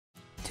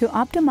To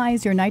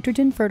optimize your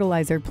nitrogen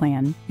fertilizer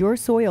plan, your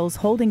soil's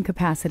holding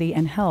capacity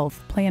and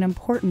health play an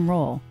important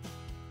role.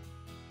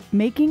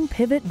 Making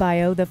Pivot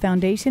Bio the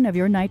foundation of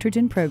your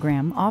nitrogen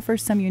program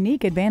offers some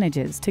unique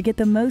advantages to get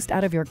the most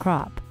out of your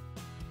crop.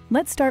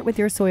 Let's start with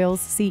your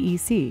soil's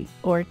CEC,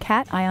 or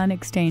Cation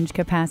Exchange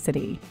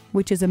Capacity,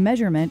 which is a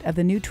measurement of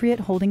the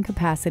nutrient holding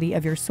capacity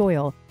of your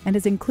soil and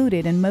is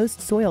included in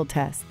most soil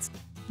tests.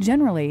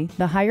 Generally,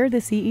 the higher the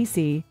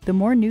CEC, the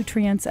more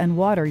nutrients and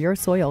water your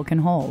soil can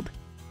hold.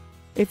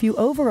 If you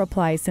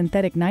over-apply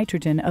synthetic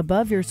nitrogen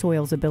above your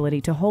soil's ability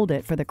to hold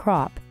it for the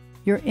crop,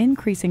 you're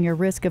increasing your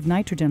risk of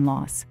nitrogen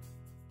loss.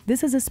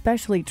 This is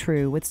especially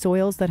true with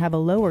soils that have a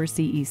lower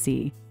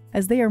CEC,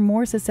 as they are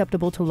more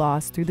susceptible to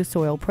loss through the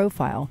soil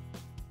profile,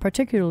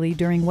 particularly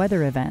during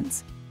weather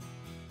events.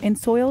 In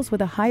soils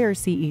with a higher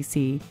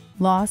CEC,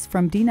 loss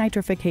from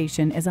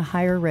denitrification is a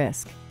higher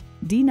risk.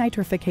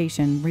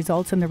 Denitrification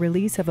results in the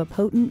release of a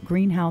potent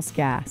greenhouse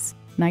gas,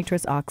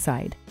 nitrous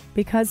oxide.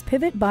 Because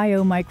Pivot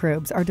Bio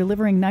microbes are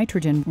delivering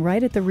nitrogen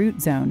right at the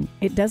root zone,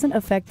 it doesn't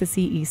affect the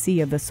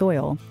CEC of the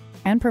soil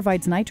and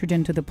provides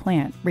nitrogen to the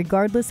plant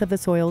regardless of the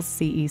soil's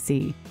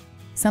CEC,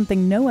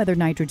 something no other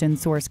nitrogen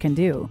source can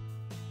do.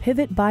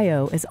 Pivot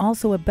Bio is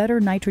also a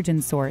better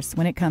nitrogen source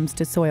when it comes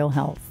to soil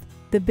health.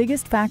 The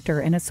biggest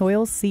factor in a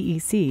soil's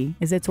CEC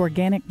is its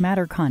organic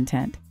matter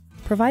content.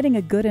 Providing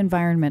a good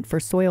environment for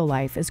soil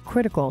life is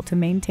critical to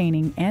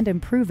maintaining and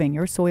improving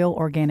your soil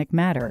organic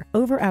matter.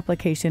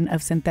 Over-application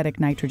of synthetic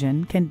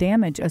nitrogen can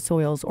damage a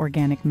soil's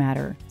organic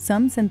matter.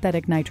 Some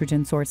synthetic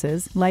nitrogen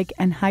sources, like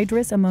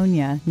anhydrous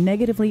ammonia,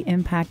 negatively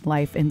impact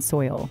life in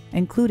soil,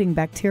 including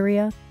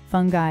bacteria,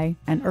 fungi,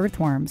 and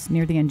earthworms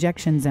near the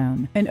injection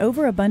zone. An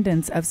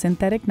overabundance of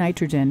synthetic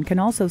nitrogen can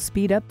also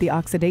speed up the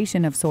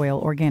oxidation of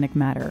soil organic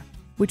matter,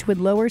 which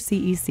would lower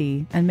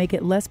CEC and make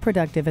it less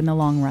productive in the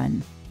long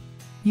run.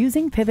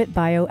 Using Pivot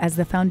Bio as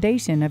the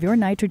foundation of your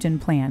nitrogen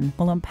plan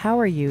will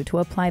empower you to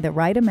apply the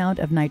right amount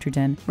of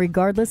nitrogen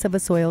regardless of a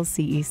soil's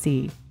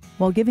CEC,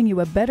 while giving you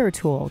a better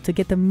tool to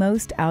get the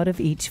most out of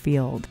each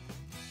field.